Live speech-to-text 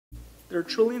There are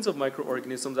trillions of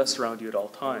microorganisms that surround you at all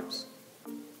times.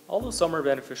 Although some are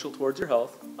beneficial towards your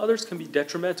health, others can be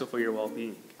detrimental for your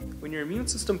well-being. When your immune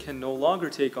system can no longer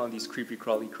take on these creepy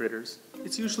crawly critters,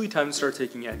 it's usually time to start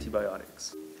taking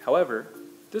antibiotics. However,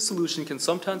 this solution can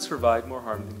sometimes provide more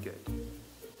harm than good.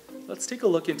 Let's take a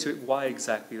look into why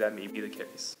exactly that may be the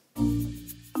case.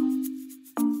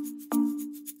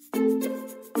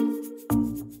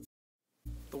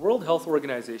 The World Health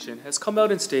Organization has come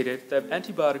out and stated that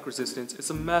antibiotic resistance is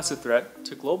a massive threat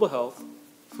to global health,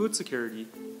 food security,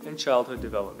 and childhood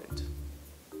development.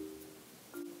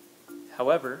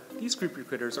 However, these creepy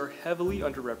critters are heavily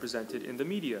underrepresented in the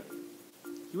media.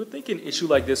 You would think an issue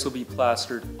like this would be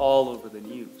plastered all over the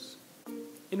news.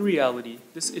 In reality,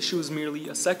 this issue is merely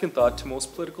a second thought to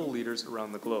most political leaders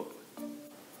around the globe.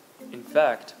 In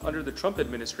fact, under the Trump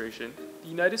administration, the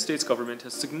United States government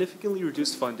has significantly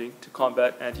reduced funding to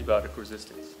combat antibiotic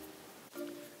resistance.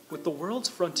 With the world's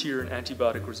frontier in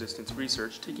antibiotic resistance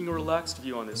research taking a relaxed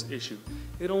view on this issue,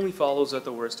 it only follows that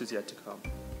the worst is yet to come.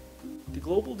 The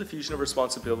global diffusion of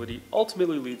responsibility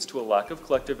ultimately leads to a lack of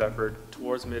collective effort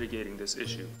towards mitigating this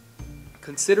issue.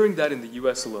 Considering that in the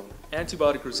US alone,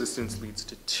 antibiotic resistance leads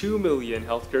to 2 million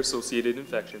healthcare-associated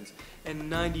infections and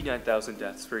 99,000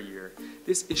 deaths per year,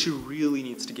 this issue really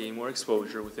needs to gain more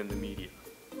exposure within the media.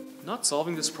 Not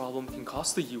solving this problem can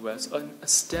cost the US an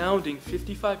astounding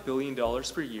 $55 billion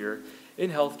per year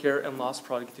in healthcare and lost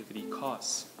productivity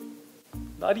costs.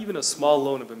 Not even a small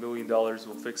loan of $1 million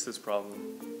will fix this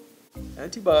problem.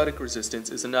 Antibiotic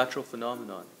resistance is a natural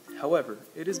phenomenon. However,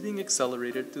 it is being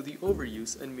accelerated through the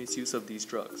overuse and misuse of these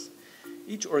drugs.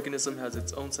 Each organism has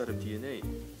its own set of DNA.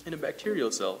 In a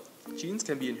bacterial cell, genes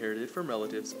can be inherited from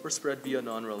relatives or spread via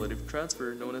non-relative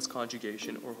transfer known as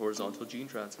conjugation or horizontal gene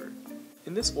transfer.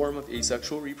 In this form of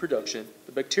asexual reproduction,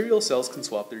 the bacterial cells can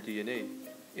swap their DNA.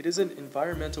 It is an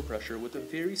environmental pressure with a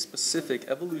very specific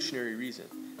evolutionary reason.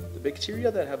 The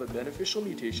bacteria that have a beneficial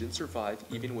mutation survive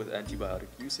even with antibiotic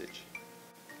usage.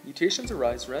 Mutations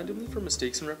arise randomly from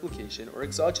mistakes in replication or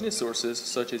exogenous sources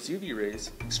such as UV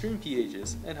rays, extreme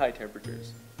pHs, and high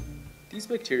temperatures. These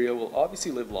bacteria will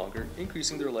obviously live longer,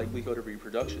 increasing their likelihood of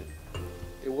reproduction.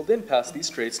 They will then pass these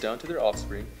traits down to their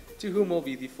offspring, to whom will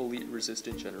be the fully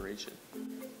resistant generation.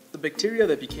 The bacteria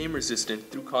that became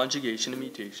resistant through conjugation and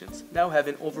mutations now have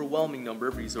an overwhelming number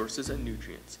of resources and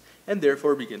nutrients, and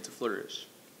therefore begin to flourish.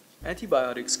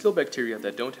 Antibiotics kill bacteria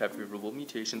that don't have favorable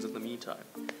mutations in the meantime.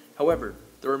 However,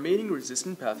 the remaining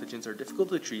resistant pathogens are difficult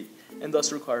to treat and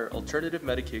thus require alternative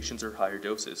medications or higher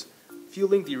doses,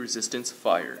 fueling the resistance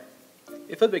fire.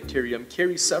 If a bacterium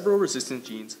carries several resistant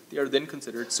genes, they are then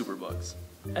considered superbugs.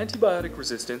 Antibiotic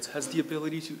resistance has the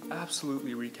ability to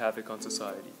absolutely wreak havoc on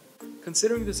society.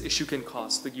 Considering this issue can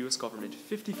cost the US government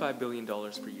 $55 billion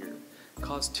per year,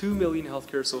 cause 2 million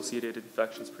healthcare-associated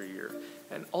infections per year,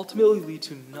 and ultimately lead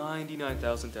to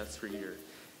 99,000 deaths per year,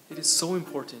 it is so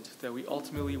important that we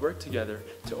ultimately work together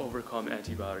to overcome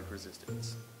antibiotic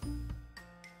resistance.